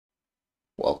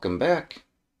Welcome back.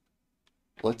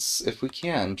 Let's, if we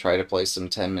can, try to play some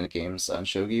 10-minute games on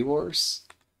Shogi Wars.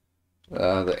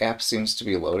 The app seems to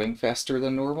be loading faster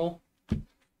than normal,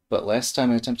 but last time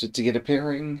I attempted to get a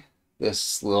pairing,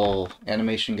 this little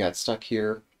animation got stuck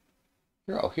here.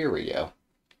 Oh, here we go.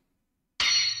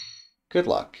 Good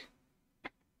luck.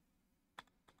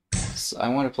 So I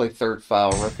want to play third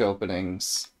file rook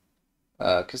openings,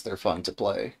 because they're fun to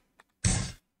play.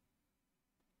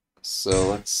 So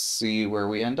let's see where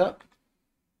we end up.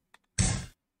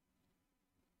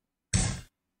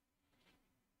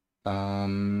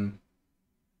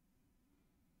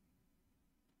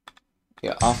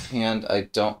 Yeah, offhand, I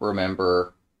don't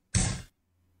remember,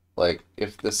 like,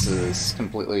 if this is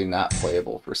completely not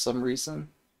playable for some reason.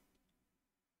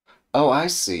 Oh, I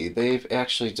see. They've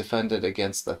actually defended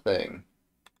against the thing.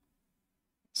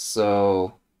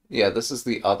 So, yeah, this is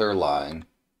the other line.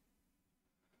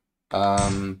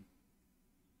 Um,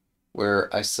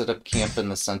 where I set up camp in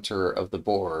the center of the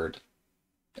board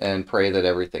and pray that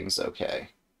everything's okay.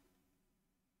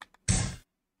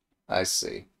 I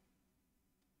see.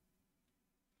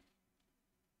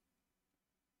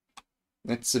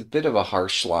 It's a bit of a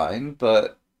harsh line,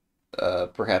 but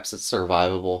perhaps it's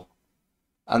survivable.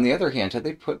 On the other hand, had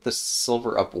they put the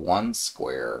silver up one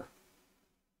square,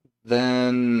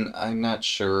 then I'm not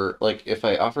sure. Like, if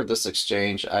I offered this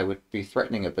exchange, I would be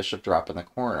threatening a bishop drop in the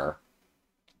corner.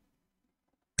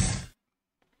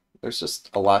 There's just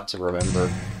a lot to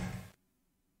remember.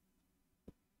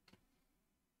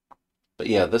 But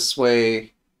yeah, this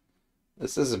way,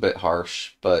 this is a bit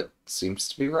harsh, but seems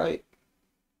to be right.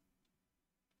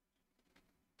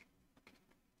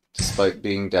 Despite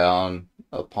being down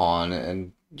a pawn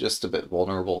and just a bit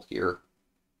vulnerable here.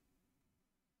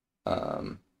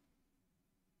 Um,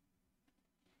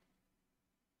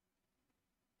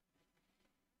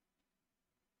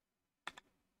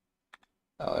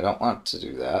 oh, I don't want to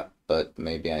do that, but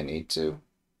maybe I need to.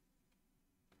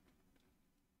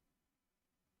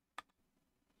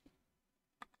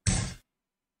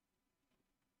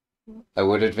 I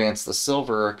would advance the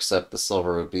silver, except the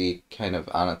silver would be kind of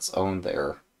on its own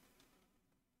there.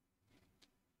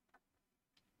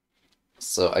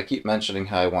 So I keep mentioning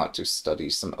how I want to study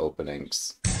some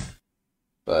openings,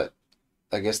 but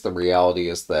I guess the reality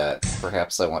is that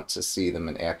perhaps I want to see them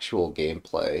in actual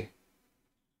gameplay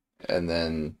and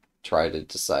then try to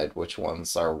decide which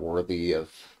ones are worthy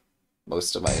of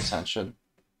most of my attention.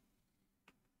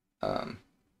 Um,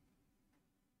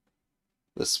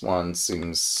 this one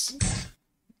seems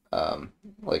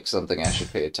like something I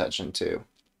should pay attention to.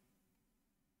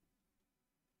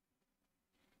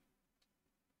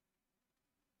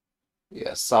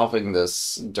 Yeah, solving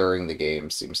this during the game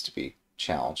seems to be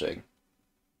challenging.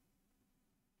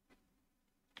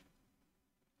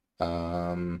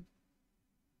 Um,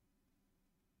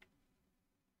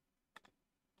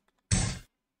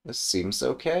 this seems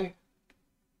okay.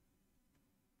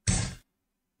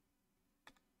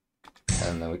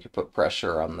 And then we could put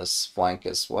pressure on this flank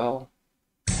as well.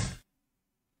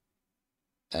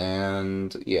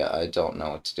 And yeah, I don't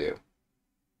know what to do.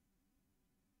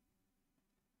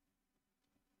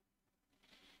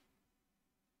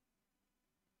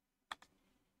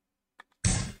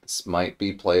 This might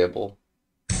be playable.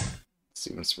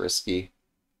 Seems risky.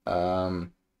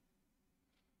 Um,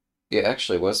 yeah,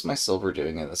 actually, what's my silver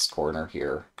doing in this corner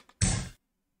here?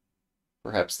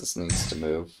 Perhaps this needs to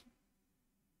move.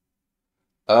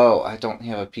 Oh, I don't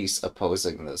have a piece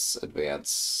opposing this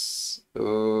advance.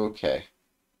 Okay.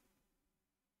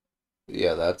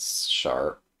 Yeah, that's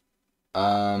sharp.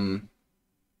 Um,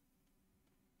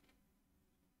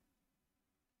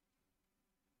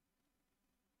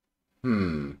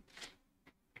 hmm.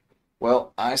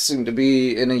 Well, I seem to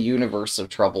be in a universe of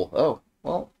trouble. Oh,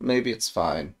 well, maybe it's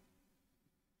fine.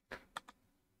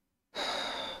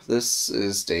 This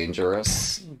is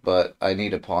dangerous, but I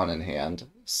need a pawn in hand,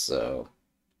 so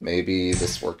maybe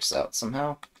this works out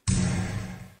somehow.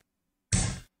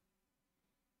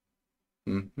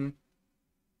 Mm-hmm.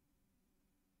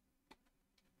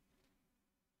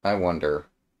 I wonder.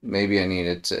 Maybe I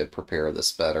needed to prepare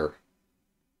this better.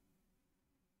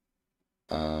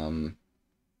 Um,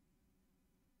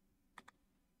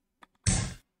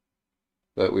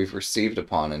 but we've received a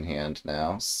pawn in hand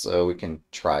now, so we can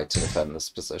try to defend this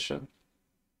position.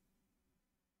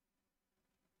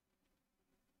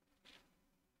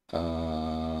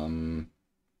 Um,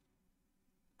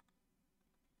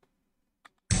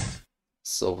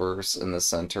 silvers in the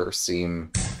center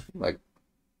seem like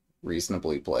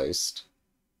reasonably placed.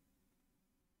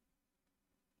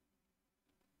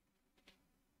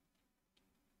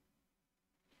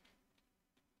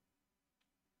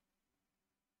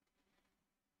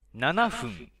 7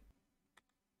分。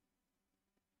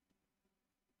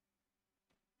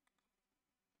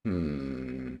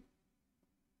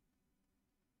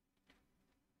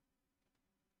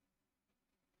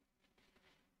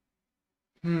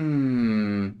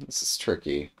Hmm. This is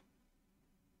tricky.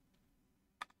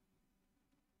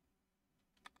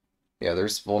 Yeah,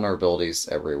 there's vulnerabilities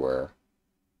everywhere.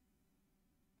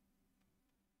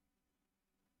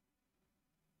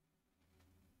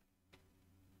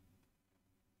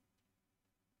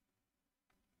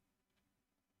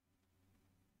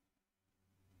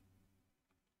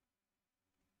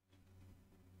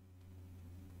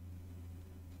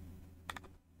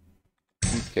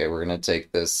 Okay, we're gonna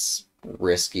take this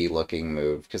risky looking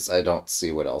move because I don't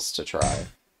see what else to try.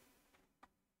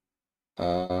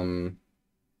 Um,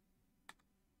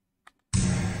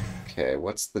 okay,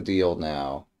 what's the deal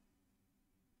now?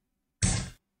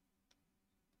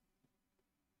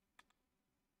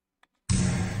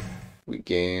 We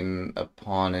gain a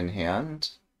pawn in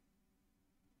hand.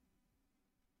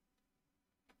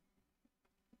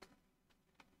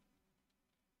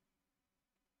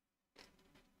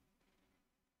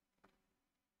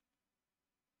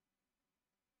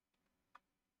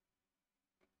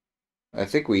 I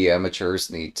think we amateurs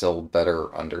need to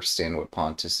better understand what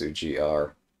pawn Tsuji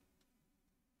are.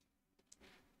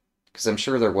 Because I'm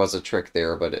sure there was a trick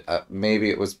there, but maybe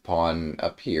it was pawn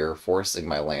up here, forcing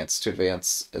my lance to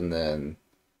advance, and then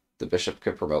the bishop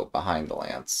could promote behind the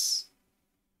lance.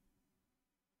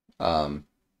 Um,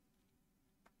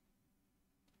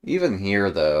 Even here,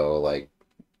 though, like,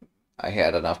 I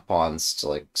had enough pawns to,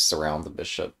 like, surround the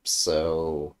bishop,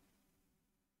 so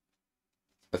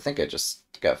I think I just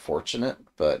got fortunate,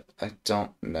 but I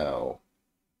don't know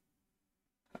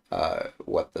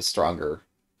what the stronger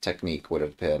technique would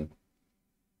have been.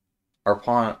 Our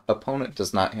pawn opponent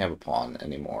does not have a pawn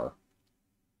anymore.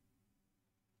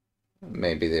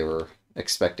 Maybe they were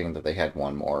expecting that they had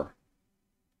one more.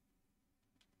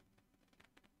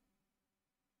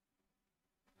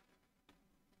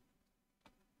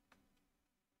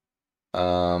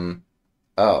 Um,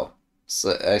 oh,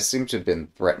 so I seem to have been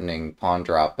threatening pawn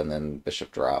drop and then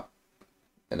bishop drop,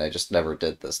 and I just never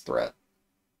did this threat.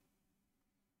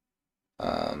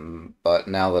 But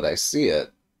now that I see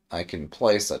it, I can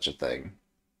play such a thing.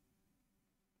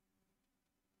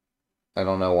 I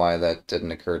don't know why that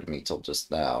didn't occur to me till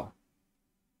just now.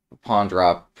 The pawn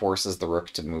drop forces the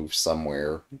rook to move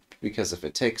somewhere, because if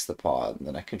it takes the pawn,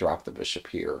 then I can drop the bishop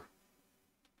here,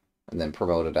 and then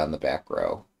promote it on the back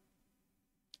row.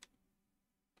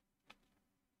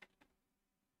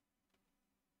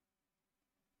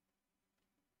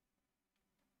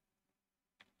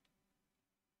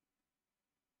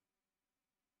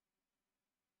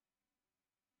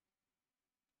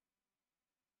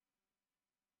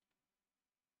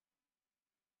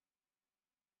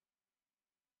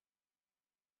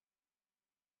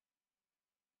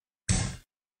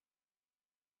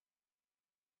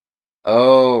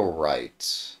 Oh,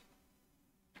 right.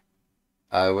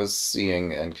 I was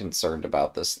seeing and concerned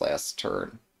about this last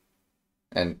turn,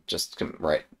 and just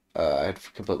right, I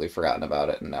had completely forgotten about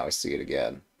it, and now I see it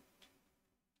again.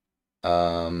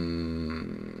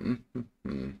 Um,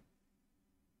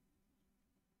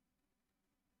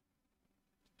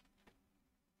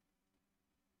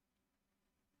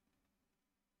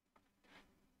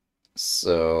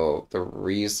 so the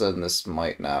reason this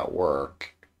might not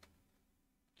work,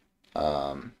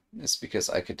 is because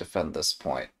I could defend this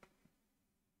point.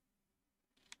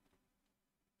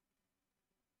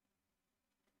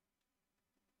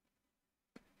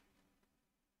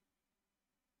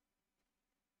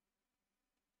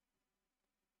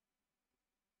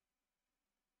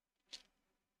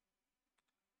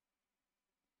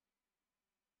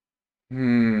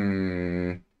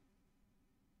 Hmm.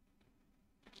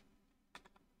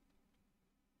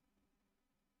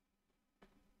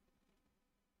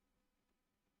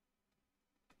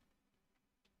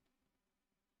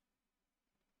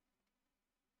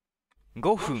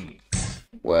 5分。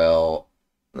Well,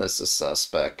 this is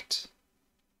suspect.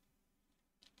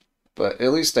 But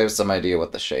at least I have some idea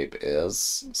what the shape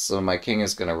is. So my king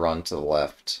is going to run to the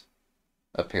left,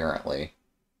 apparently.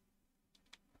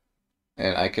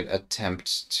 And I could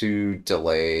attempt to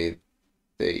delay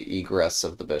the egress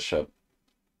of the bishop.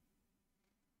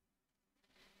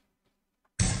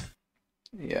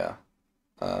 Yeah.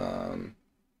 Um,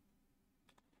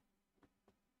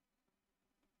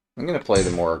 I'm going to play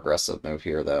the more aggressive move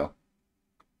here, though.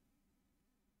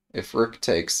 If rook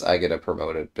takes, I get a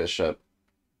promoted bishop.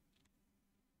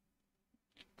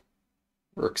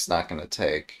 Rook's not going to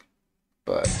take,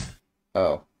 but...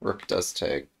 Oh, rook does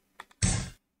take.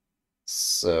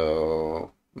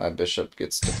 So... my bishop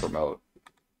gets to promote.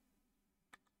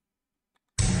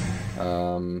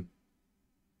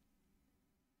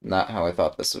 Not how I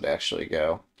thought this would actually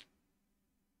go.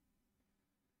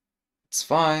 It's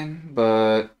fine,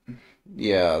 but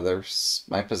yeah,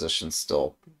 my position's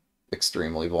still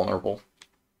extremely vulnerable.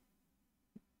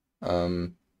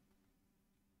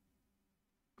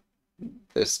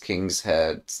 This king's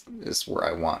head is where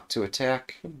I want to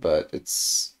attack, but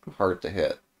it's hard to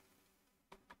hit.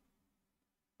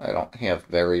 I don't have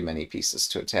very many pieces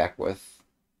to attack with.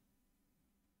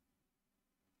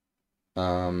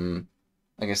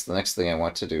 I guess the next thing I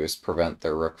want to do is prevent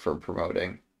their rook from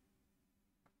promoting.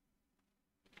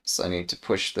 So I need to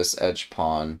push this edge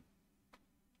pawn.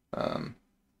 Well,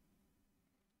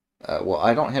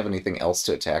 I don't have anything else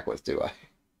to attack with, do I?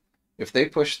 If they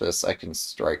push this, I can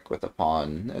strike with a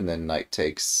pawn, and then knight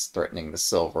takes, threatening the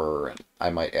silver, and I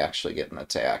might actually get an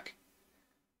attack.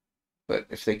 But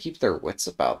if they keep their wits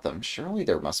about them, surely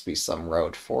there must be some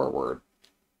road forward.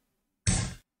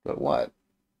 But what?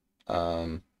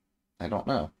 I don't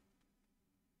know.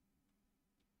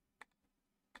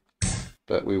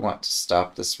 But we want to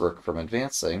stop this rook from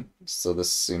advancing, so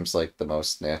this seems like the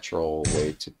most natural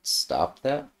way to stop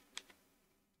that.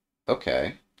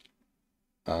 Okay.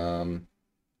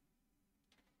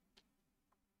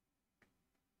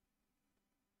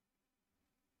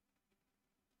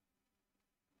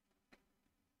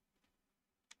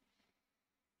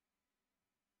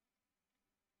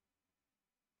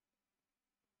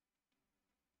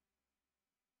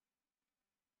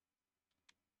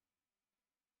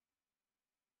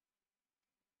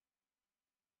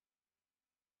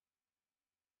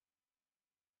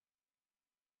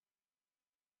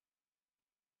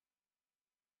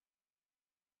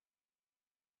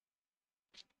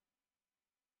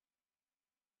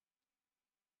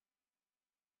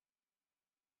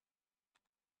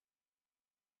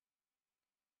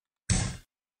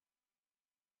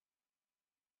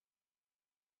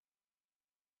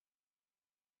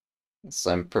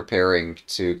 So I'm preparing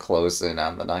to close in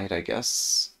on the knight, I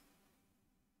guess.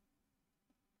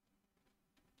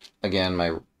 Again,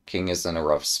 my king is in a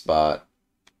rough spot.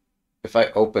 If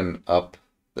I open up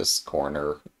this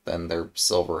corner, then their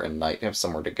silver and knight have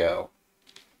somewhere to go.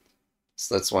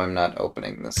 So that's why I'm not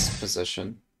opening this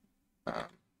position.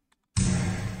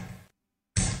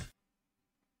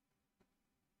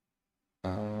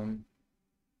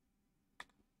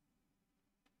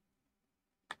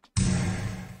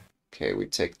 Okay, we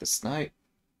take this knight.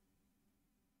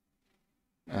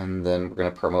 And then we're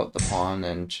going to promote the pawn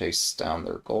and chase down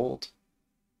their gold.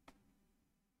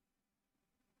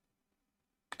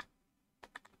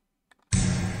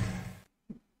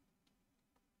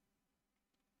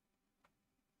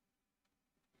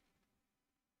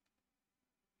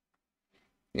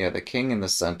 Yeah, the king in the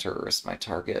center is my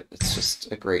target. It's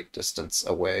just a great distance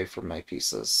away from my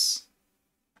pieces.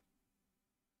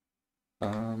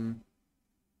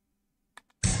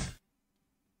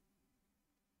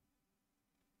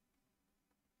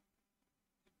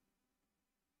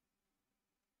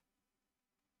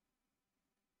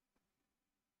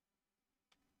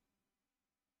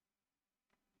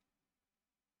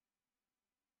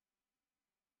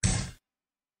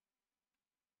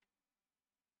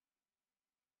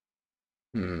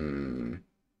 Hmm.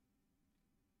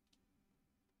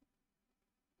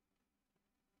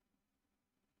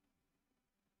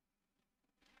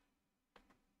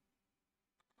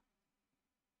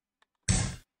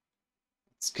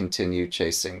 Let's continue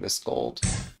chasing this gold.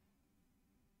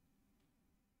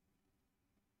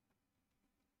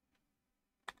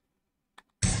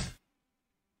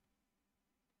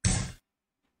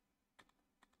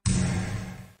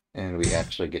 And we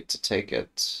actually get to take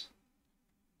it.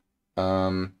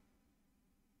 3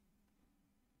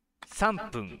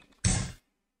分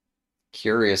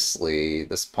Curiously,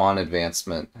 this pawn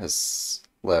advancement has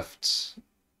left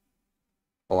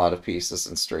a lot of pieces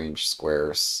in strange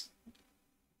squares.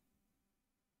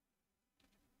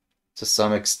 To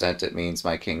some extent, it means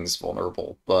my king's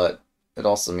vulnerable, but it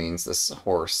also means this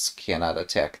horse cannot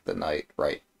attack the knight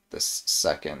right this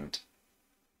second.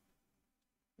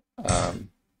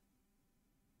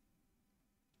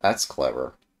 That's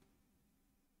clever.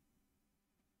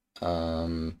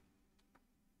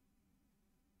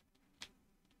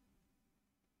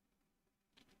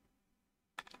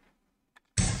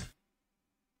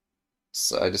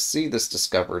 So I just see this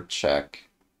discovered check,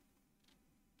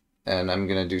 and I'm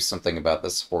going to do something about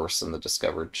this horse in the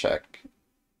discovered check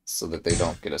so that they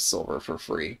don't get a silver for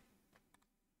free.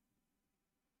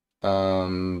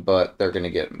 But they're going to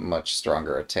get much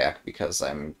stronger attack because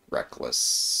I'm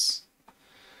reckless.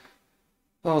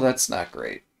 Oh, that's not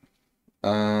great.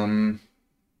 Um,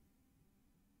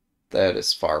 that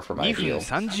is far from 2分 ideal.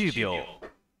 30秒。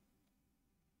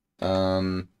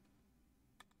Um,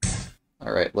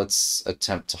 alright, let's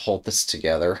attempt to hold this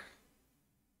together.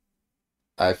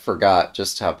 I forgot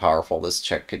just how powerful this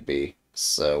check could be,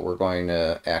 so we're going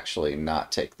to actually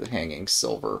not take the hanging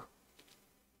silver,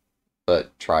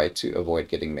 but try to avoid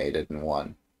getting mated in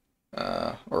one,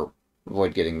 or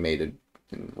avoid getting mated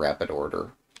in rapid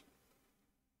order.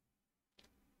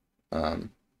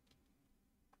 Um,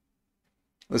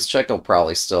 this check will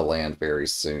probably still land very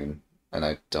soon, and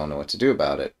I don't know what to do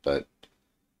about it, but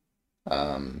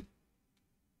um,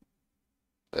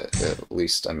 at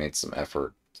least I made some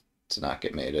effort to not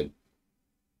get mated.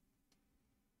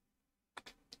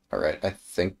 Alright, I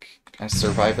think I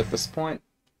survive at this point.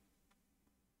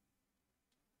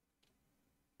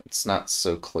 It's not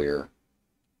so clear.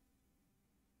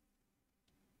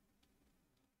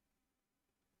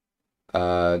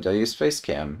 Do I use face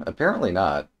cam? Apparently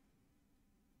not.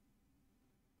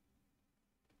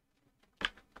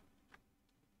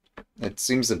 It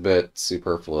seems a bit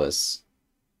superfluous.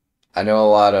 I know a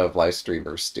lot of live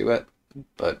streamers do it,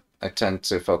 but I tend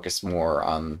to focus more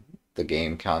on the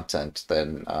game content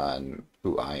than on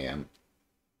who I am.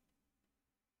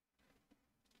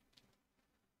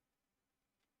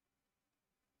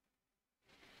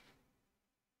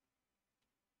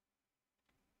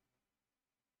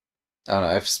 I don't know,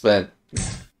 I've spent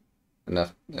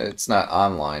enough, it's not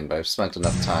online, but I've spent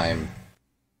enough time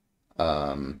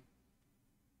um,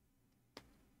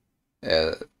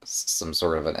 as some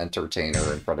sort of an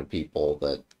entertainer in front of people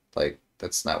that, like,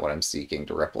 that's not what I'm seeking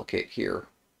to replicate here.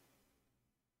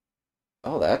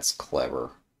 Oh, that's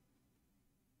clever.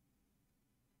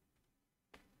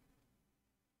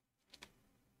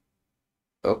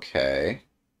 Okay.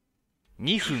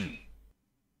 2分。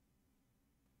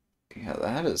Yeah,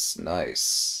 that is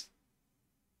nice.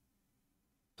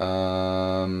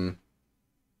 Um,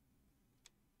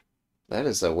 that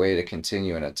is a way to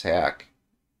continue an attack.1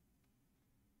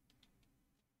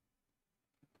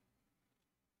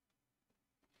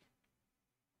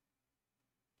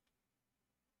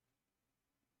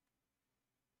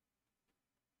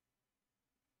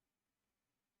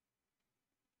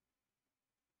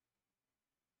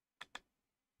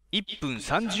分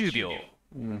30秒。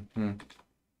Hmm.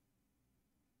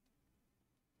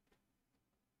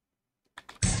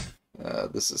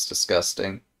 This is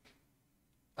disgusting.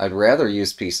 I'd rather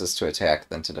use pieces to attack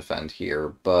than to defend here,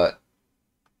 but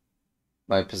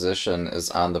my position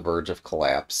is on the verge of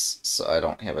collapse, so I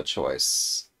don't have a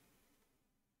choice.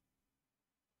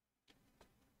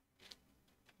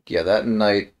 Yeah, that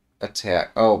knight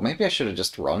attack... Oh, maybe I should have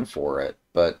just run for it,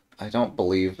 but I don't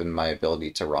believe in my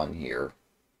ability to run here.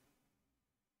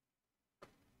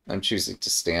 I'm choosing to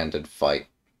stand and fight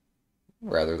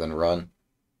rather than run.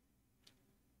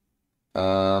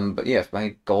 But yeah, if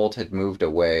my gold had moved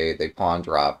away, they pawn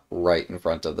drop right in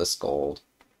front of this gold.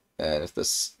 And if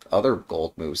this other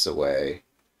gold moves away,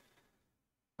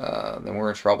 then we're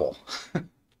in trouble.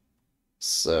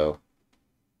 So,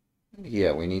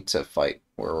 yeah, we need to fight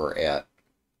where we're at.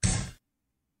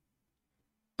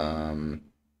 Um,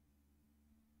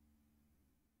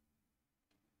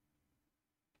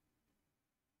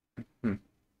 hmm.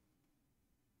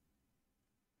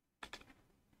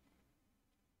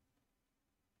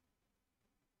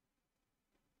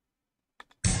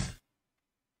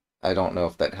 I don't know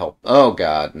if that helped. Oh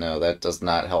god, no, that does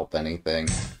not help anything.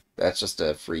 That's just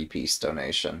a free piece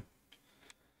donation.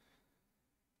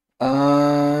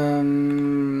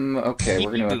 Okay,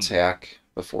 we're 1 gonna 分。attack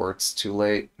before it's too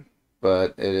late,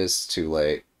 but it is too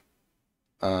late.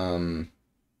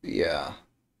 Yeah.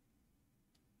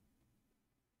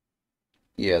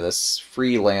 Yeah, this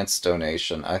freelance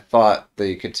donation. I thought that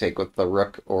you could take with the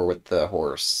rook or with the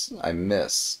horse. I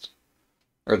missed.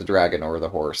 Or the dragon or the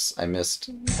horse. I missed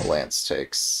the lance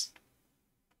takes.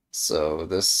 So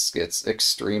this gets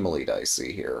extremely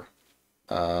dicey here.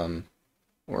 Um,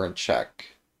 we're in check.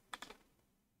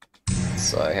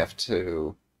 So I have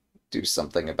to do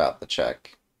something about the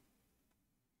check.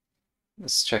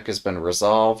 This check has been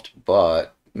resolved,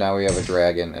 but now we have a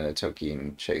dragon and a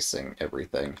Tokien chasing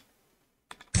everything.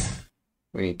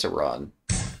 We need to run.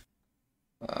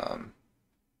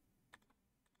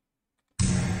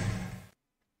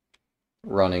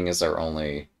 Running is our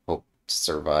only hope to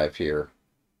survive here.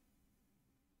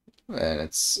 And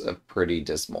it's a pretty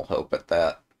dismal hope at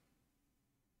that.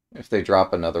 If they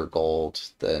drop another gold,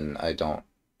 then I don't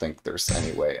think there's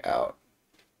any way out.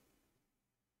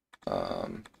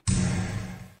 Um,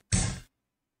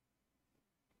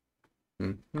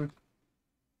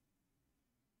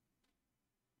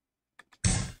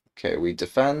 Okay, we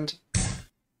defend.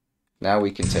 Now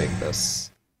we can take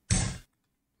this.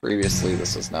 Previously,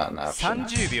 this was not an option.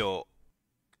 30秒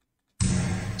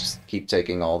Just keep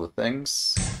taking all the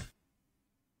things.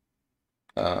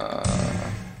 I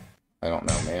don't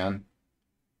know, man.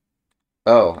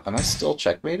 Oh, am I still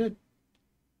checkmated?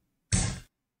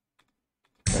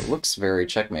 It looks very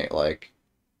checkmate-like.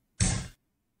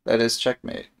 That is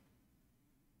checkmate.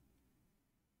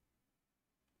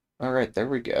 Alright, there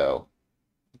we go.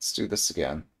 Let's do this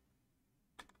again.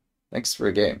 Thanks for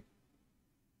a game.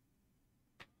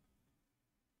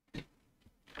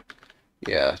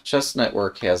 Yeah, Chess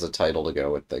Network has a title to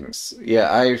go with things.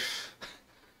 Yeah,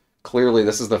 clearly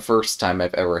this is the first time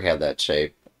I've ever had that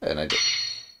shape, and I did.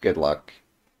 Good luck.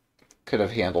 Could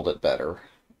have handled it better.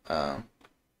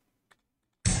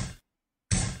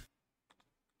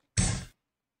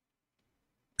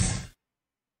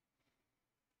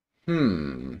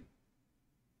 Hmm.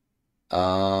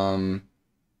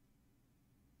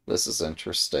 This is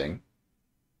interesting.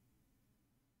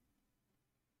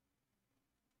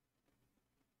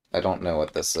 I don't know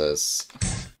what this is.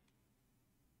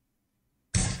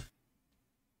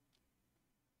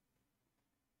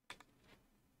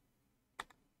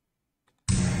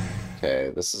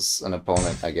 Okay, this is an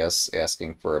opponent, I guess,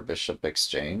 asking for a bishop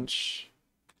exchange.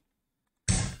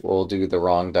 We'll do the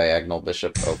wrong diagonal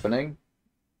bishop opening.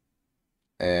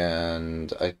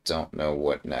 And I don't know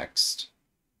what next.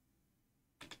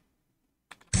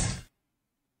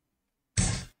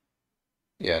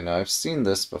 Yeah, no, I've seen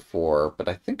this before, but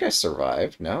I think I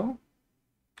survived, no?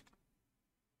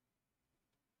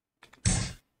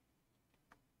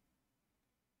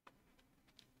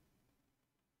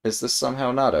 Is this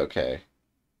somehow not okay?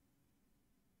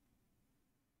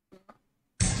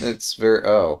 It's very...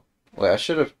 Oh. Well, I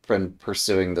should have been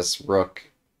pursuing this rook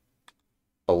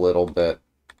a little bit,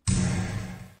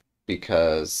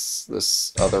 because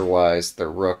this otherwise the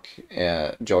rook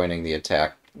joining the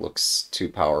attack looks too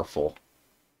powerful.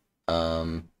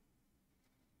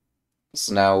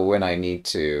 So now when I need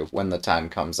to, when the time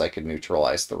comes, I can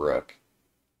neutralize the rook.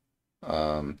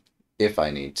 If I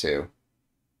need to.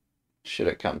 Should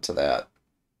it come to that.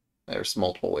 There's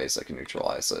multiple ways I can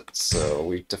neutralize it. So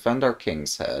we defend our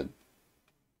king's head.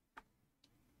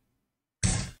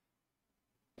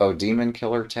 Oh, demon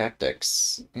killer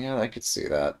tactics. Yeah, I could see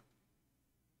that.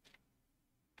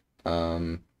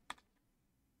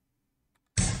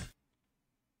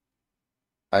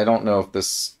 I don't know if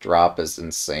this drop is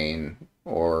insane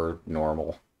or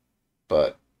normal,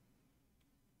 but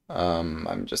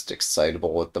I'm just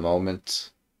excitable at the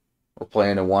moment. We're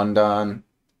playing a one-don.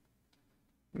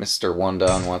 Mr.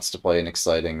 One-don wants to play an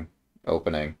exciting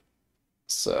opening,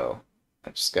 so I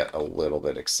just got a little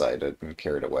bit excited and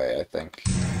carried away, I think.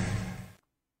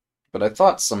 But I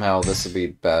thought somehow this would be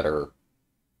better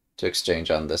to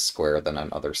exchange on this square than on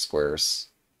other squares.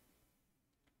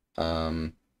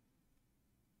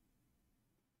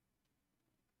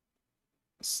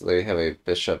 So they have a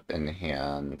bishop in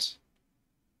hand.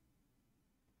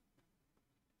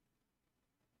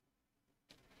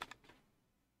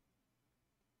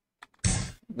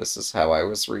 This is how I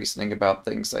was reasoning about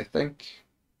things, I think.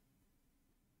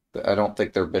 I don't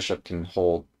think their bishop can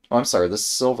hold... Oh, I'm sorry, this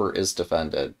silver is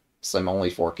defended, so I'm only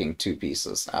forking 2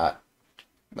 pieces, not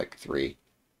like 3.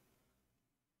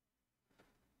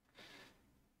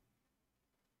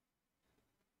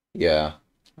 Yeah.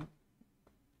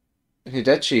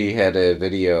 Hidechi had a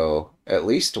video, at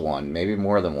least one, maybe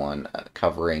more than one,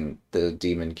 covering the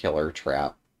demon killer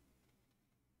trap.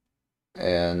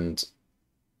 And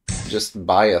just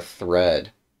by a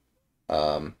thread,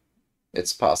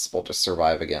 it's possible to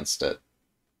survive against it.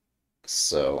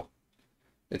 So,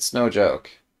 it's no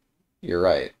joke. You're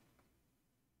right.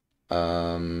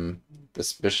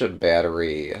 This bishop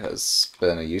battery has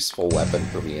been a useful weapon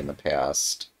for me in the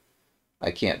past. I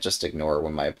can't just ignore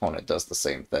when my opponent does the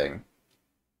same thing.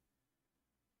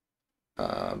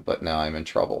 But now I'm in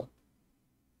trouble.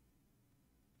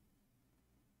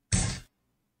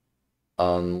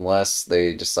 Unless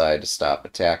they decide to stop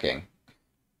attacking.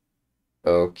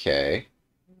 Okay.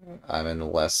 I'm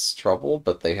in less trouble,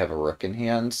 but they have a rook in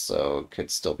hand, so it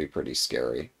could still be pretty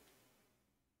scary.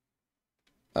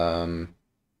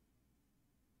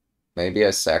 Maybe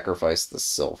I sacrifice the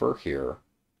silver here.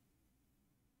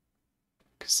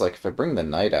 Because, like, if I bring the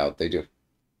knight out, they do...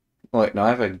 Wait, no, I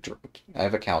have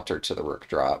a counter to the rook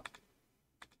drop.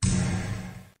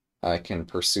 I can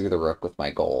pursue the rook with my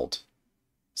gold.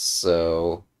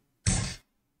 So...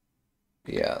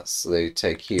 yeah, so they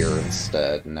take here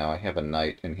instead, and now I have a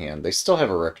knight in hand. They still have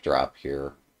a rook drop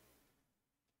here.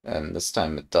 And this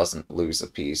time it doesn't lose a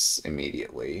piece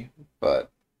immediately,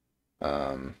 but...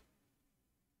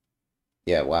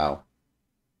 yeah, wow.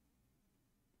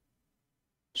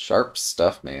 Sharp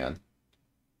stuff, man.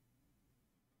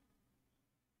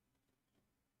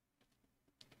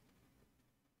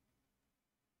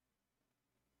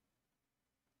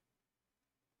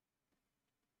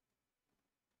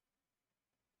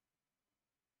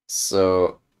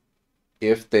 So,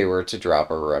 if they were to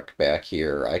drop a rook back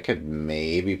here, I could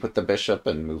maybe put the bishop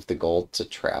and move the gold to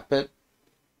trap it.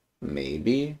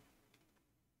 Maybe.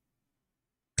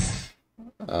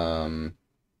 Um,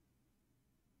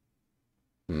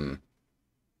 hmm.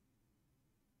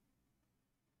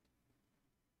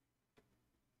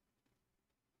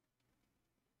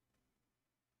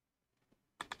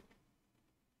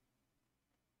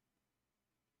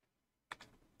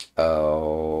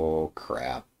 Oh,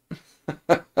 crap.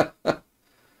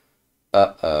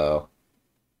 Uh-oh.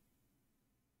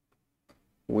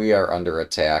 We are under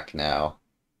attack now.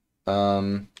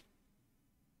 Um,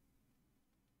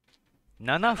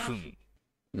 7分、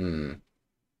hmm.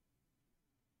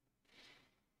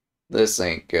 This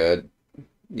ain't good.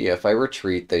 Yeah, if I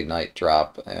retreat, they knight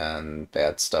drop and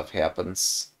bad stuff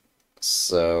happens.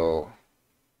 So,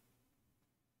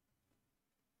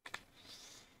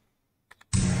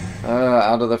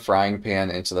 out of the frying pan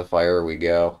into the fire we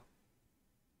go.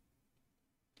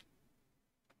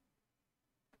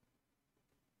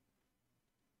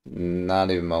 Not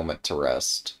even a moment to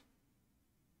rest.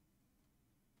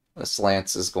 This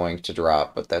lance is going to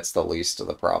drop, but that's the least of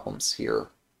the problems here.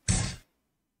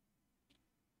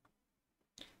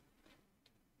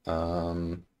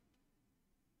 Um,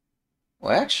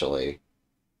 well, actually,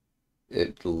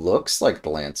 it looks like the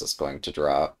lance is going to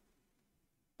drop.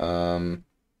 Um,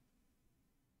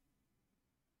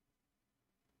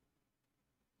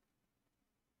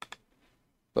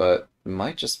 but it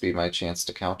might just be my chance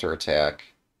to counterattack.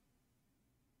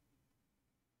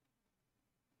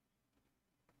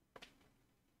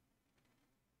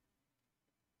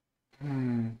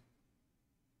 Hmm.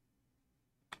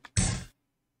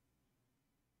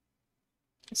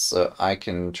 So I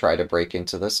can try to break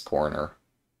into this corner.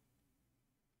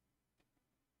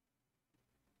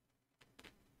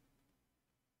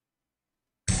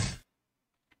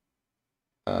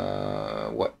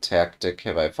 What tactic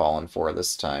have I fallen for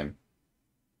this time?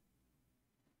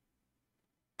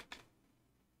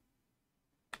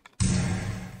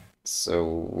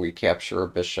 So we capture a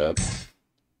bishop.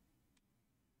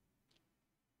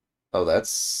 Oh,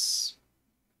 that's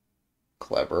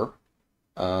clever.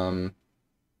 Um,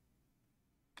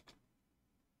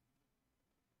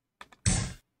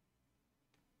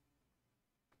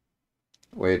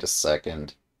 wait a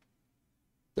second.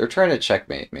 They're trying to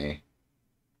checkmate me.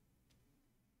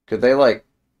 Could they, like,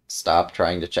 stop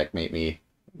trying to checkmate me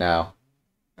now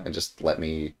and just let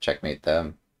me checkmate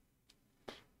them?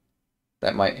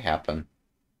 That might happen.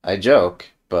 I joke,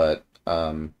 but,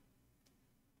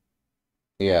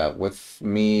 yeah, with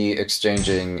me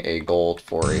exchanging a gold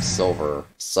for a silver,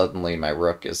 suddenly my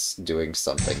rook is doing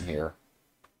something here.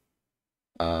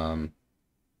 Um,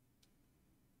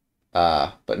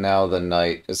 but now the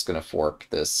knight is going to fork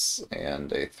this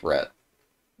and a threat.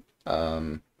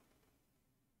 Um,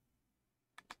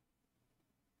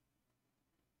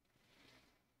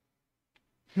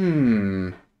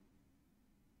 hmm.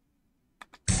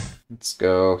 Let's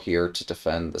go here to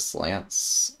defend this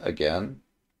lance again.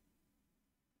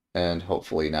 And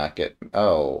hopefully not get...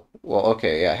 Oh, well,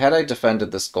 okay, yeah. Had I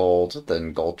defended this gold,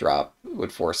 then gold drop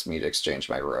would force me to exchange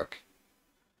my rook.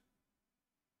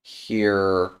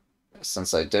 Here,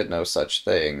 since I did no such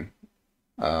thing,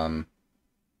 um,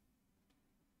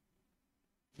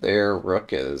 their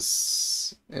rook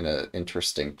is in an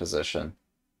interesting position.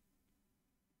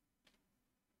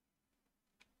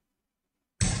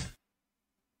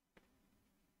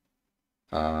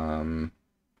 Um,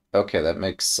 okay, that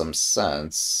makes some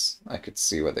sense. I could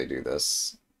see why they do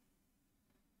this.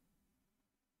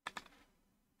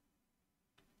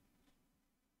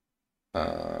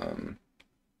 Um,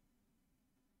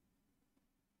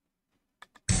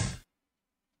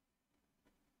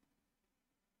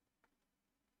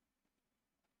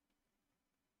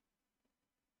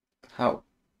 how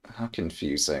how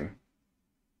confusing.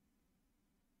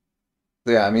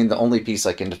 Yeah, I mean, the only piece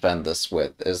I can defend this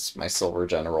with is my silver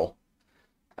general.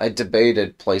 I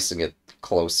debated placing it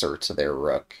closer to their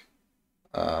rook,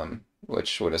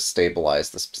 which would have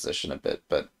stabilized this position a bit,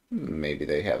 but maybe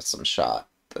they have some shot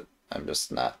that I'm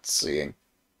just not seeing.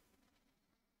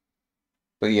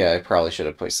 But yeah, I probably should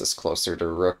have placed this closer to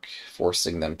rook,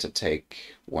 forcing them to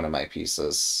take one of my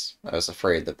pieces. I was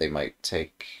afraid that they might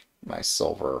take my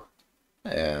silver,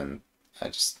 and I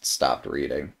just stopped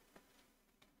reading.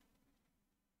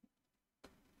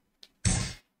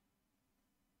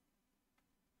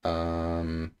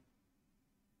 Um,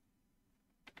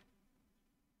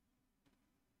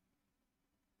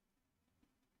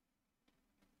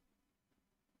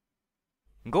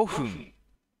 5分。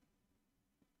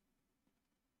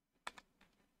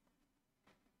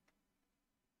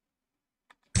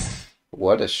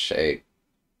What a shape.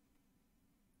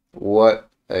 What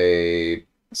a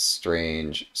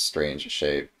strange, strange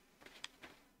shape.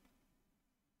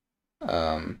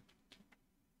 Um,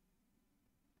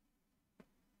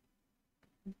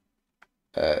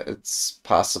 it's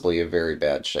possibly a very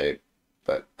bad shape,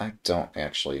 but I don't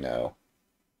actually know.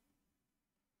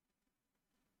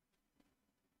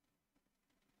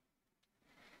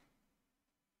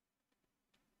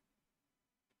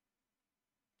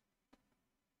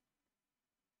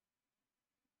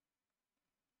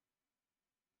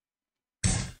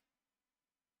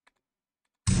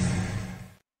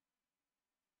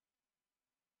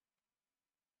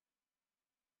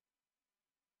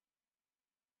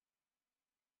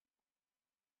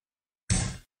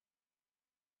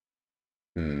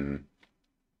 Hmm.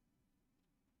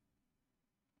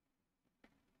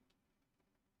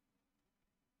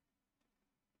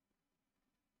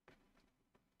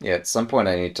 Yeah, at some point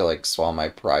I need to like swallow my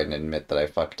pride and admit that I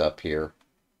fucked up here.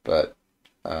 But,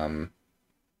 um,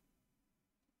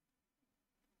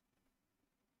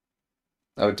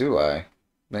 oh, do I?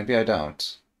 Maybe I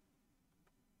don't.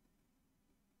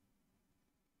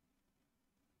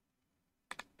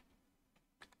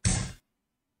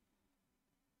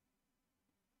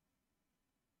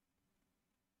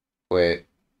 Wait,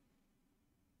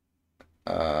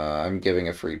 I'm giving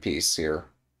a free piece here.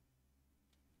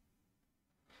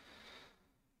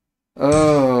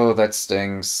 Oh, that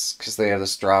stings, because they have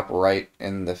this drop right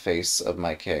in the face of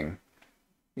my king.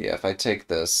 Yeah, if I take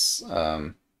this,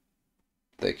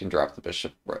 they can drop the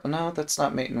bishop. No, that's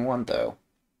not mate in one, though.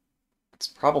 It's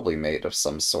probably mate of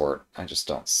some sort. I just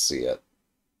don't see it.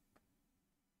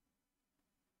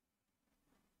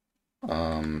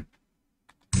 Um,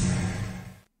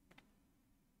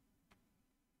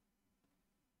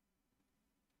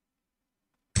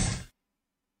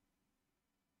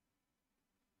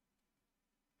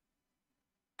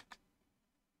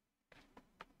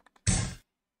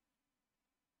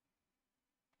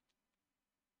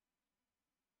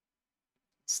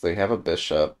 so they have a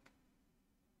bishop,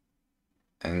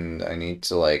 and I need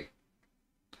to, like,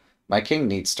 my king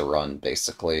needs to run,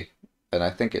 basically. And I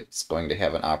think it's going to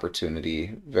have an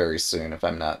opportunity very soon if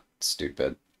I'm not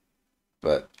stupid.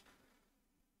 But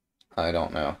I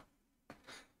don't know.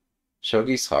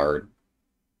 Shogi's hard.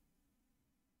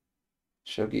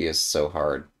 Shogi is so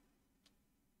hard.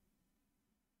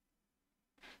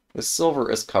 The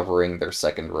silver is covering their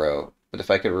second row, but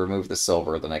if I could remove the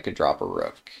silver, then I could drop a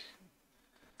rook.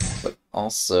 But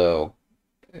also,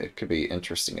 it could be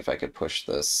interesting if I could push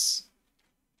this.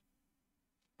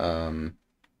 Um,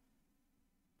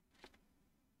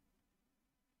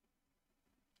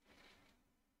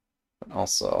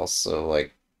 also,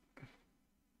 like,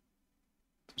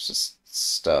 there's just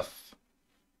stuff.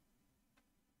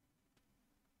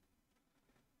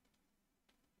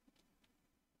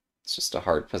 It's just a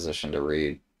hard position to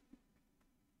read.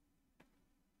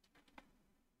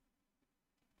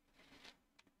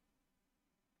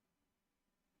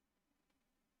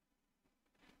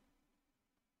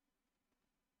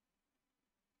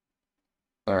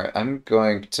 Alright, I'm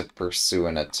going to pursue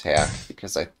an attack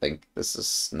because I think this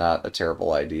is not a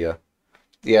terrible idea.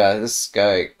 Yeah, this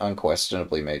guy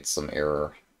unquestionably made some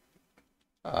error.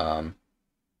 Um,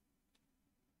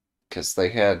 because they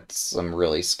had some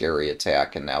really scary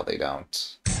attack and now they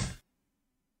don't.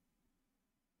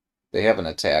 They have an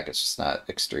attack, it's just not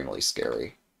extremely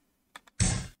scary.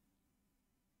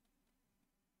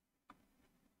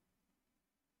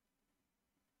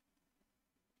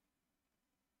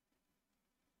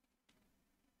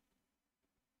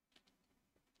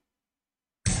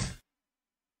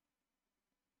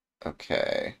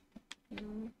 Okay.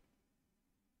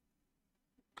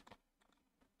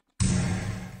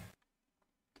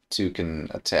 Two can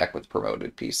attack with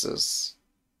promoted pieces.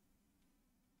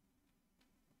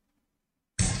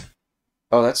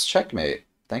 Oh, that's checkmate.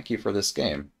 Thank you for this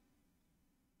game.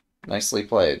 Nicely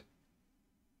played.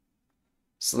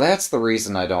 So that's the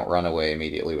reason I don't run away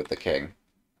immediately with the king.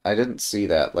 I didn't see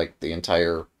that, like, the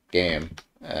entire game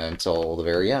until the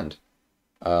very end.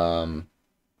 Um,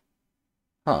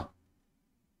 huh.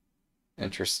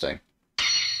 Interesting.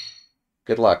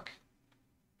 Good luck.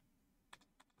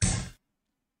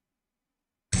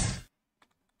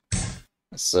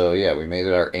 So yeah, we made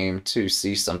it our aim to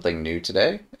see something new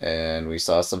today, and we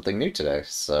saw something new today.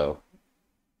 So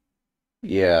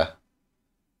yeah,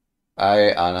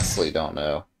 I honestly don't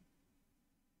know.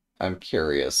 I'm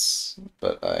curious,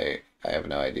 but I have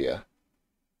no idea.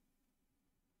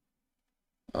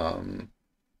 Um,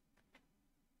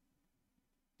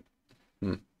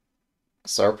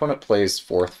 So our opponent plays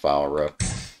fourth foul rook.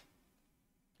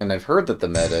 And I've heard that the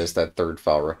meta is that third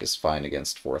foul rook is fine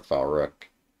against fourth foul rook.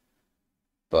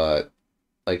 But,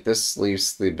 like, this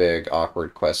leaves the big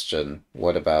awkward question,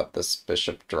 what about this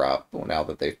bishop drop now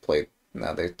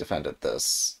they've defended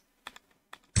this?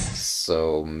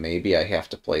 So maybe I have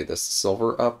to play this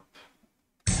silver up?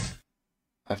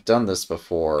 I've done this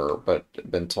before, but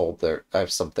been told that I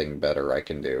have something better I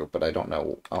can do, but I don't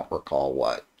recall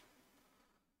what.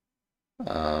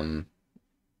 Um,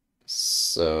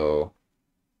 so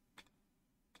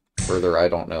further, I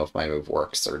don't know if my move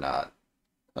works or not.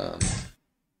 Um,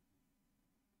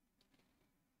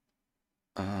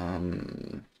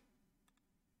 um,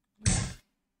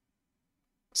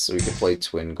 so we could play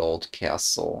Twin Gold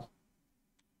Castle.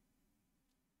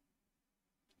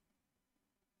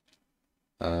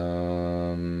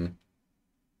 Um,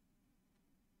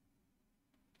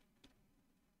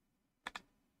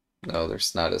 no,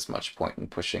 there's not as much point in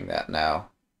pushing that now.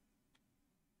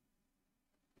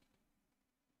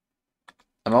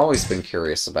 I've always been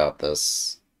curious about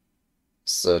this,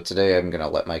 so today I'm gonna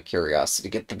let my curiosity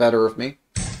get the better of me.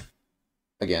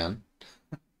 Again.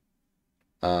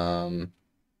 Um,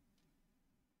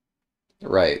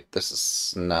 right, this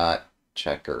is not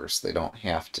checkers. They don't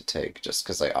have to take just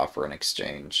because I offer an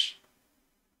exchange.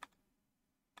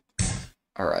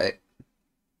 Alright.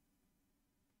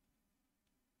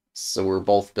 So we're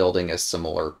both building a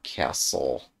similar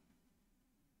castle.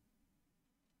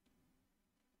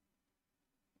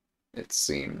 It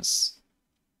seems.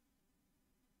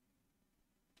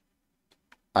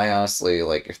 I honestly,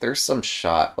 like, if there's some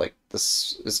shot, like,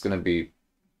 this is going to be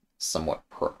somewhat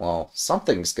well,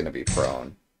 something's going to be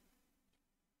prone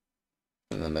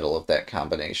in the middle of that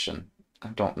combination. I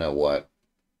don't know what.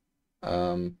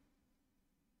 Um,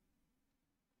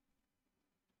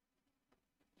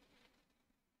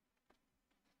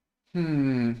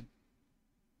 hmm.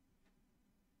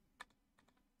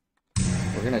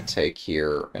 We're going to take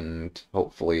here, and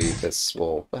hopefully this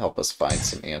will help us find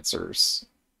some answers.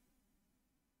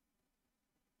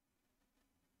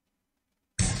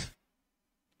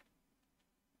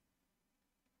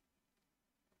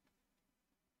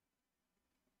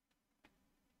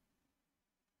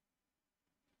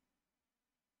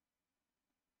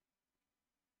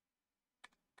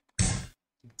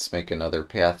 Let's make another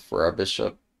path for our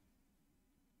bishop.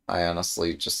 I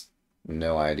honestly just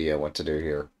no idea what to do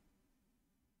here.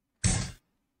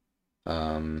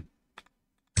 Um,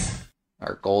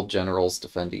 our gold generals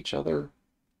defend each other.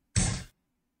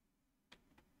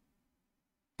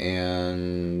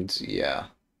 And yeah.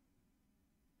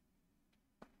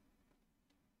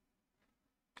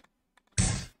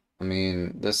 I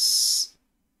mean, this...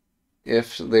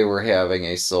 If they were having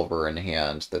a silver in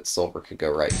hand, that silver could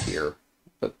go right here.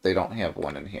 But they don't have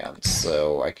one in hand,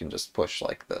 so I can just push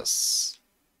like this.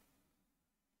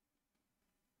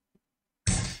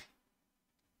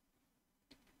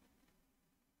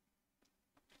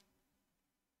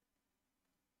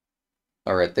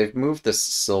 Alright, they've moved this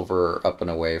silver up and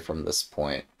away from this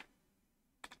point.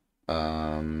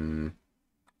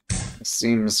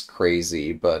 Seems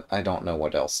crazy, but I don't know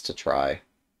what else to try.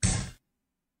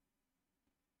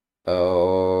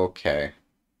 Okay.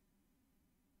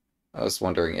 I was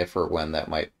wondering if or when that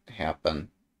might happen.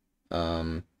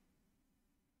 Um,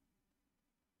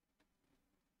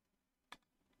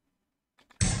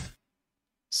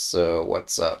 so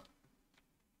what's up?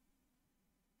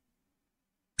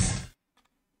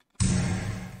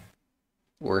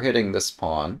 We're hitting this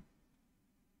pawn,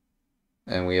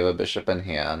 and we have a bishop in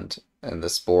hand, and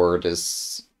this board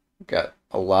is got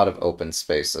a lot of open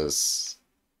spaces.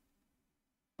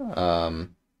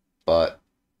 But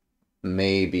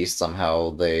maybe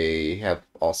somehow they have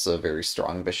also a very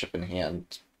strong bishop in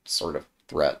hand sort of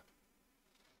threat.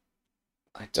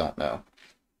 I don't know.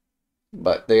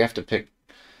 But they have to pick...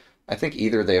 I think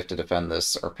either they have to defend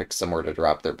this or pick somewhere to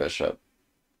drop their bishop.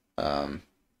 Um,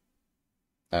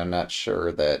 I'm not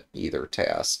sure that either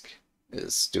task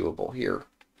is doable here.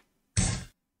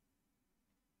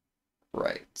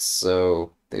 Right,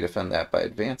 so they defend that by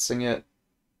advancing it.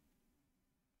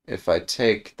 If I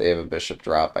take, they have a bishop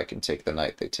drop, I can take the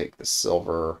knight, they take the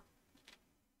silver.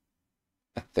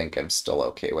 I think I'm still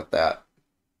okay with that.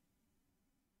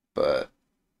 But...7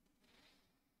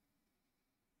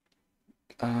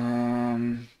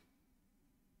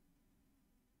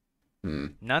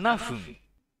分。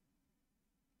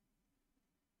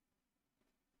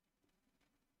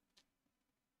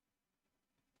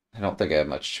I don't think I have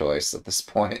much choice at this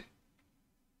point.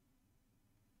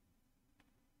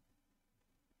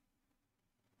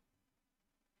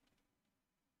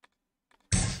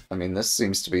 I mean, this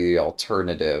seems to be the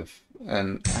alternative.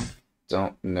 And I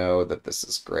don't know that this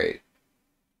is great.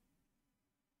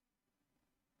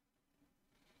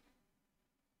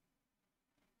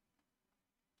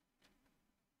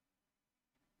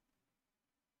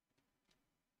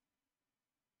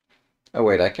 Oh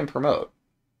wait, I can promote.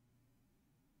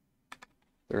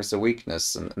 There's a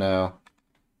weakness, and no,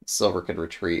 silver could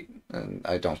retreat, and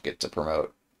I don't get to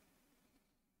promote.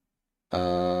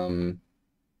 Um,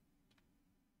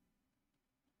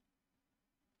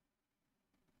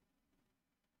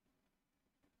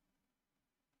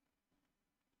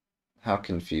 how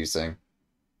confusing.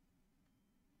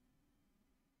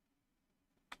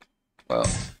 Well,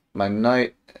 my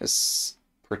knight is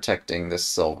protecting this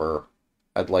silver.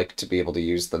 I'd like to be able to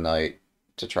use the knight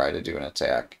to try to do an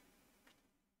attack.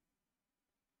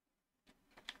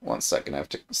 1 second, I have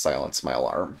to silence my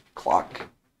alarm clock.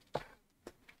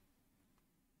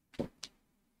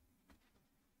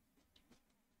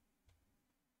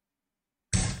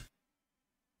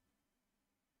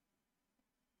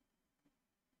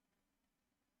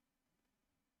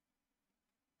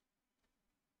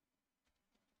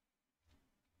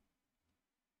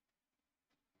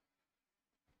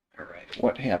 Alright,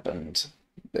 what happened?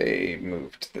 They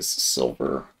moved this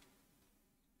silver.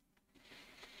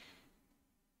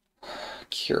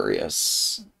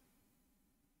 Curious.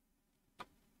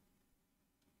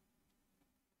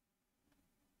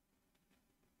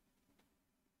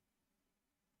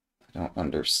 I don't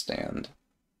understand.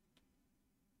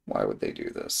 Why would they do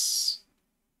this?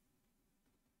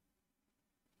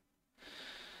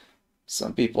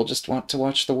 Some people just want to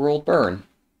watch the world burn.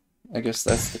 I guess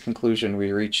that's the conclusion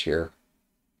we reach here.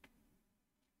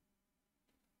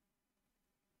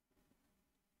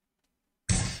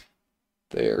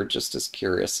 They're just as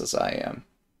curious as I am.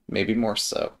 Maybe more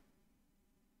so.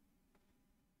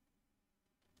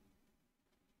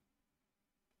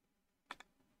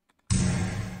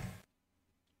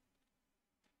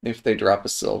 If they drop a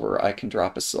silver, I can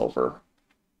drop a silver.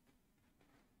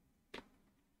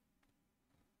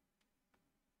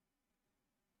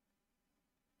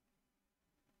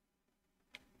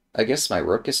 I guess my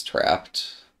rook is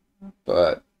trapped,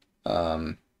 but,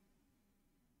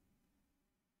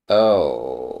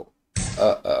 oh.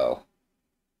 Uh-oh.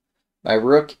 My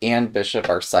rook and bishop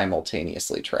are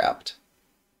simultaneously trapped.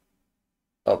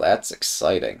 Oh, that's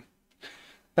exciting.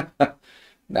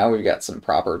 Now we've got some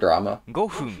proper drama.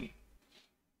 5分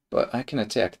But I can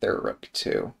attack their rook,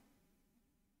 too.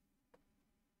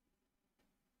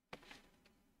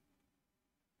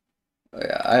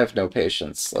 Yeah, I have no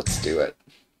patience. Let's do it.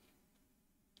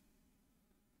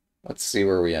 Let's see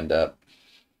where we end up.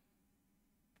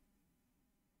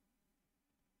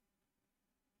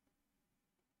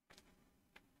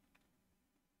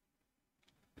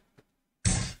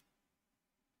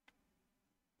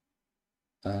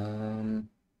 Um,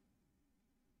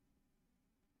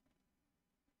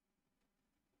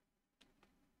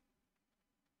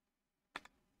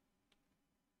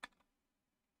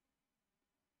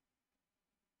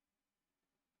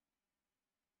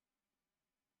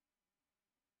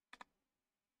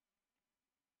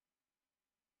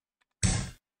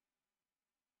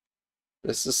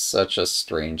 this is such a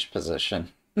strange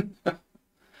position.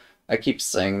 I keep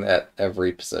saying that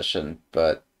every position,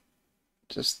 but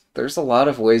just there's a lot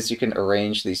of ways you can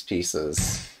arrange these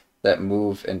pieces that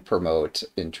move and promote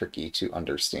in tricky to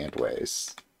understand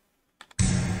ways.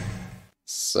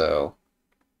 So,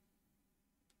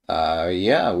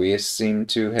 yeah, we seem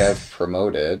to have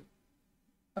promoted.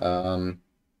 Um,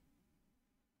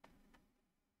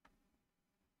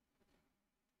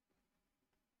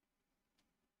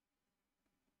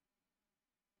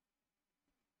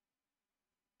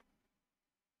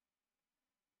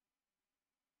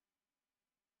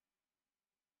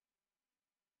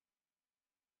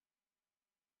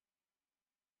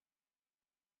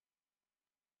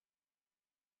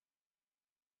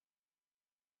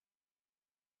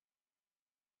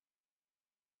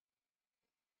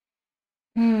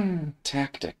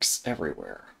 tactics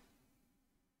everywhere.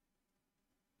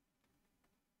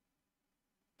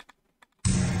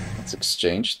 Let's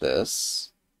exchange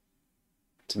this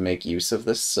to make use of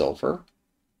this silver.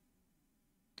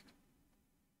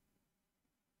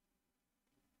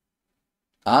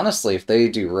 Honestly, if they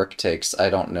do rook takes, I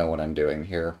don't know what I'm doing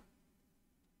here.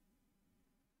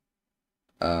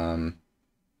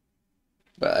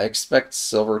 But I expect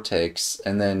silver takes,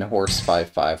 and then horse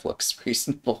 5-5 looks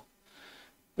reasonable.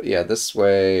 But yeah, this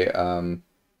way,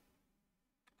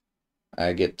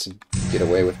 I get to get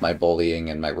away with my bullying,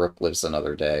 and my rook lives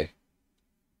another day.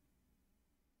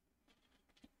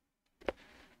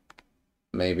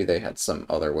 Maybe they had some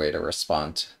other way to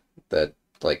respond that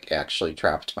like, actually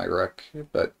trapped my rook,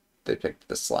 but they picked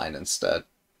this line instead.3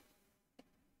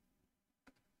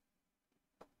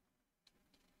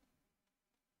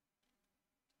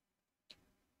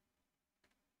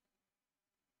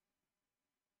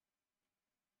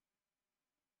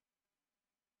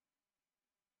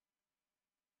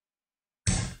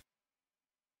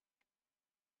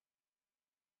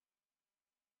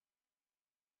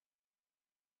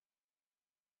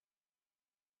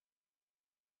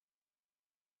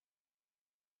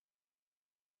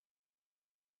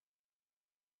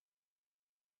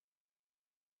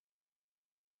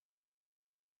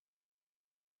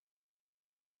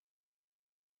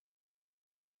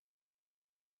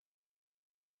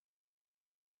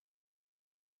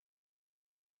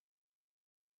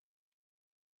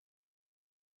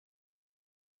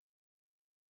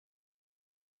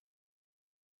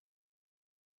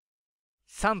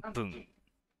分。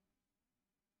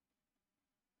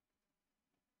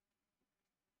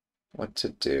What to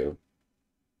do?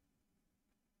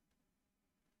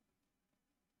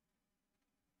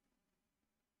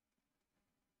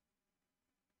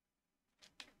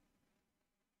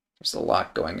 There's a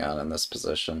lot going on in this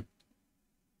position.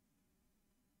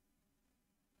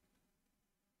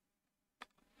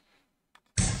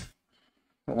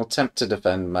 I'll attempt to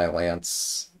defend my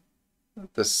lance.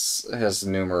 This has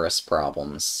numerous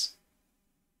problems.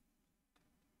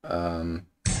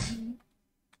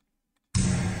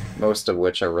 Most of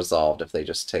which are resolved if they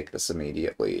just take this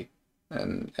immediately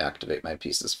and activate my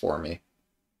pieces for me.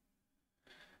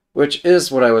 Which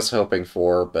is what I was hoping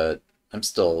for, but I'm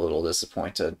still a little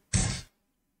disappointed.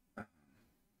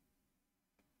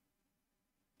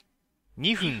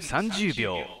 2分30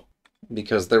秒。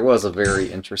Because there was a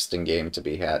very interesting game to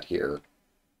be had here,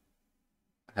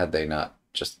 had they not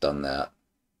just done that.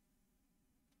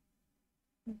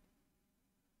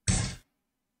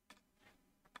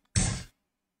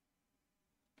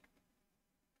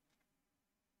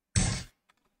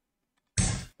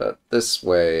 But this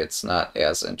way, it's not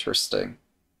as interesting.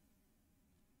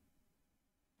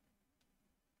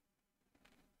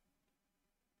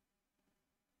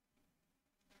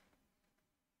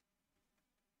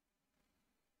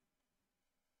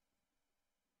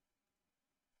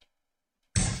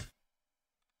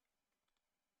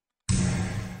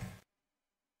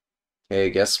 Okay,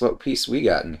 guess what piece we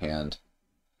got in hand?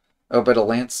 Oh, but a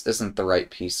lance isn't the right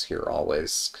piece here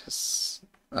always, because,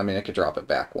 I mean, I could drop it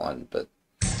back one, but,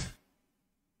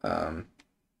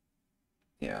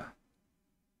 yeah.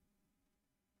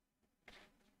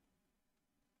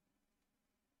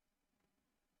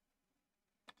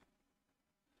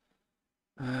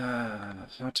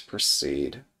 How to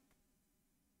proceed?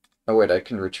 Oh wait, I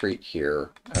can retreat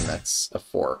here, and that's a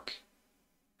fork.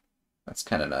 That's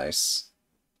kind of nice.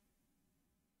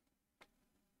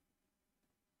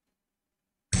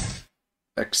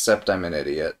 Except I'm an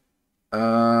idiot.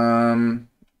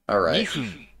 Alright. 2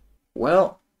分。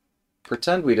Well,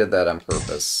 pretend we did that on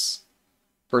purpose.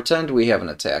 Pretend we have an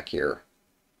attack here.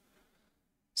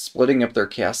 Splitting up their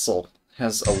castle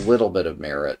has a little bit of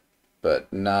merit,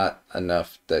 but not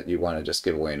enough that you want to just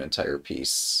give away an entire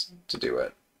piece to do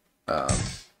it.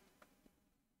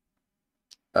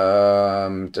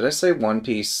 Did I say one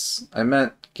piece? I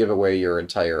meant give away your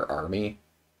entire army.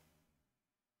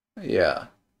 Yeah.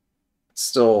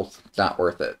 Still not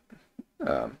worth it.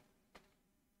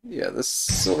 Yeah, this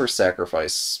silver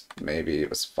sacrifice, maybe it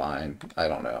was fine. I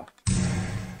don't know.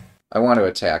 I want to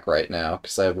attack right now,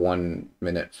 because I have 1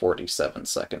 minute 47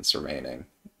 seconds remaining.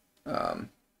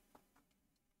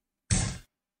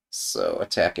 So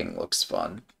attacking looks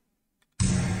fun.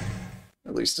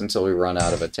 At least until we run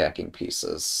out of attacking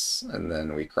pieces, and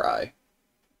then we cry.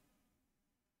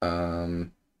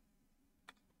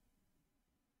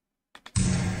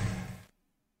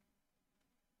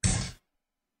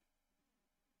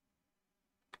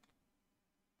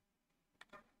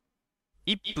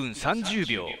 1分30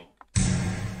秒。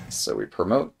So we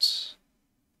promote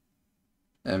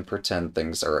and pretend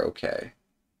things are okay.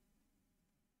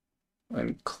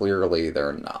 When clearly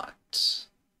they're not.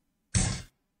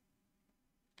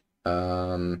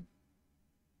 Well,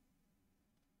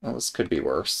 this could be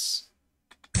worse.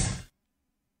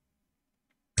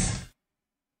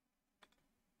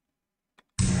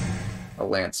 A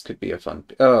lance could be a fun...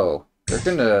 Oh, they're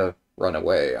gonna run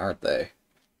away, aren't they?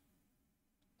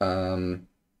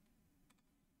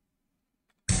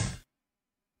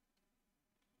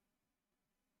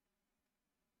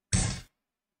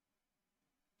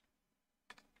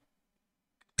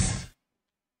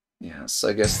 Yes,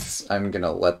 I guess I'm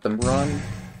gonna let them run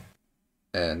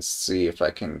and see if I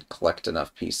can collect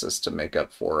enough pieces to make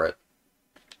up for it.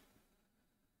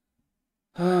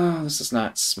 Oh, this is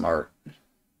not smart.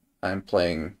 I'm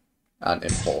playing on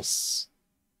impulse.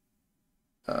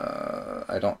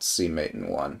 I don't see mate in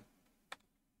 1.1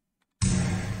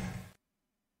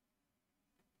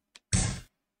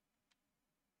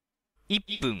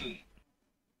分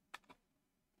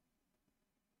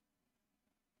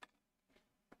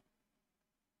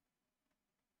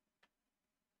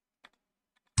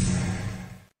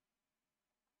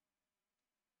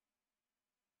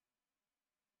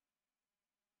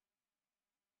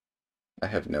I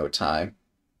have no time.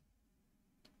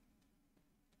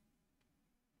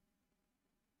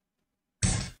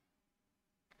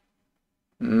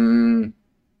 Hmm.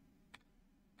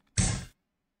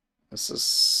 This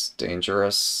is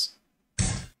dangerous.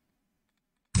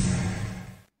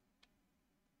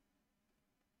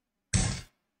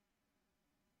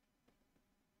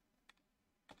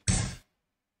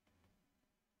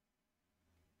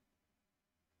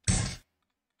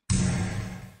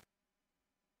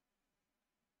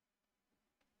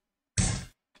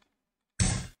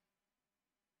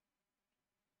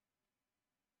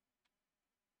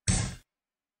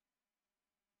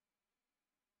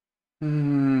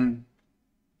 Hmm.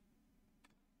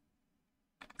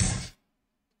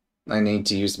 I need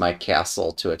to use my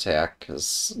castle to attack,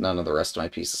 because none of the rest of my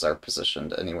pieces are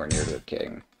positioned anywhere near the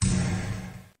king.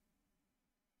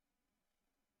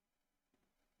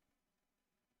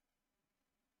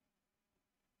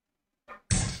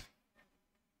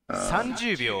 Um,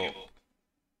 30秒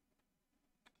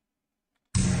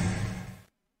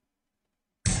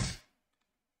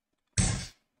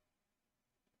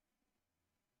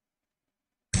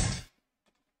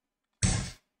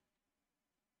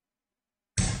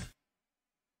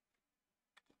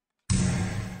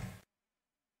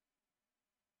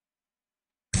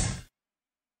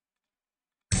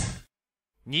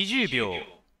 20秒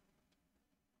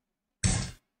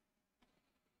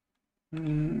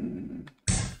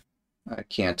I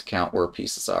can't count where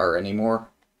pieces are anymore.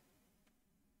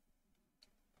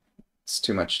 It's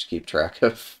too much to keep track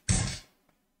of.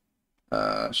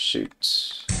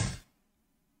 Shoot.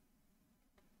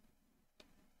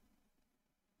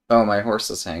 Oh, my horse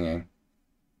is hanging.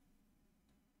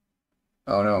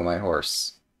 Oh no, my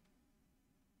horse.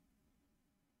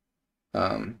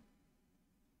 Um,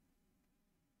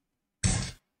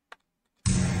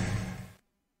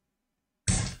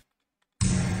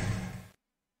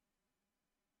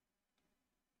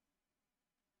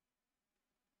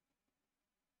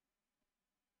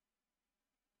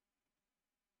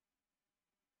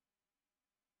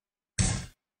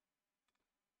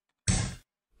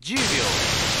 10秒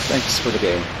thanks for the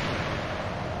game.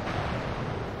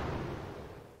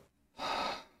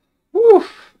 Whew.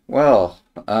 Well,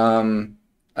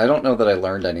 I don't know that I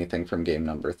learned anything from game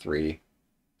number 3,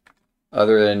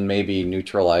 other than maybe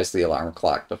neutralize the alarm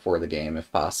clock before the game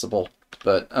if possible.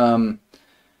 But,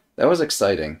 that was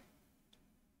exciting.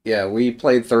 Yeah, we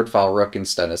played third file rook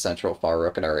instead of central file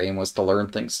rook, and our aim was to learn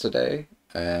things today.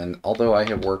 And although I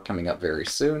have work coming up very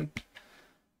soon,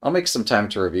 I'll make some time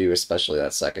to review, especially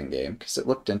that second game, because it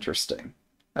looked interesting.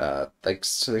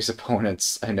 Thanks to these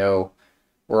opponents, I know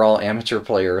we're all amateur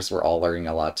players, we're all learning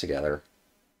a lot together.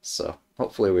 So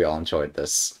hopefully we all enjoyed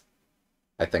this.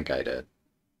 I think I did.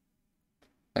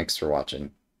 Thanks for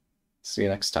watching. See you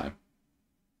next time.